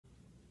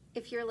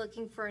If you're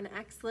looking for an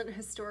excellent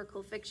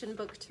historical fiction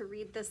book to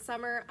read this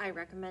summer, I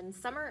recommend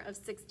Summer of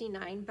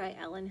 '69 by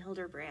Elin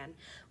Hilderbrand,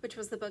 which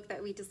was the book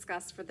that we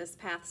discussed for this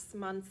past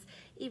month's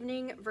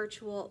evening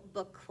virtual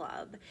book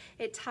club.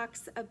 It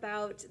talks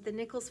about the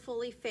Nichols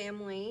Foley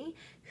family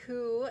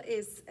who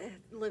is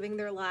living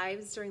their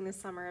lives during the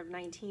summer of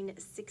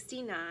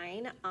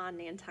 1969 on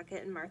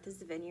Nantucket and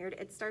Martha's Vineyard.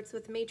 It starts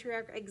with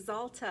matriarch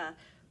Exalta,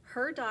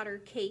 her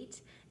daughter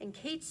Kate, and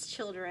Kate's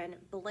children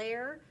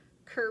Blair,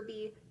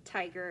 Kirby,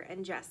 Tiger,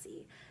 and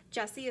Jessie.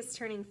 Jessie is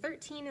turning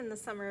 13 in the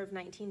summer of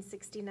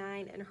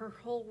 1969, and her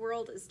whole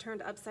world is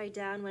turned upside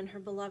down when her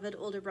beloved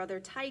older brother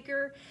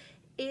Tiger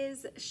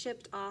is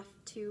shipped off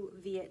to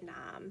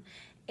Vietnam.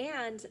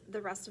 And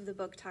the rest of the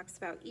book talks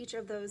about each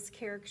of those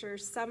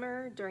characters'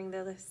 summer during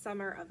the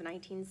summer of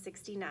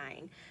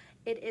 1969.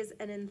 It is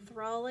an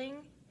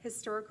enthralling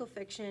historical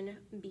fiction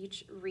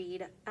beach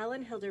read,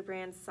 Elin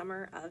Hilderbrand's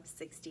Summer of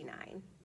 '69.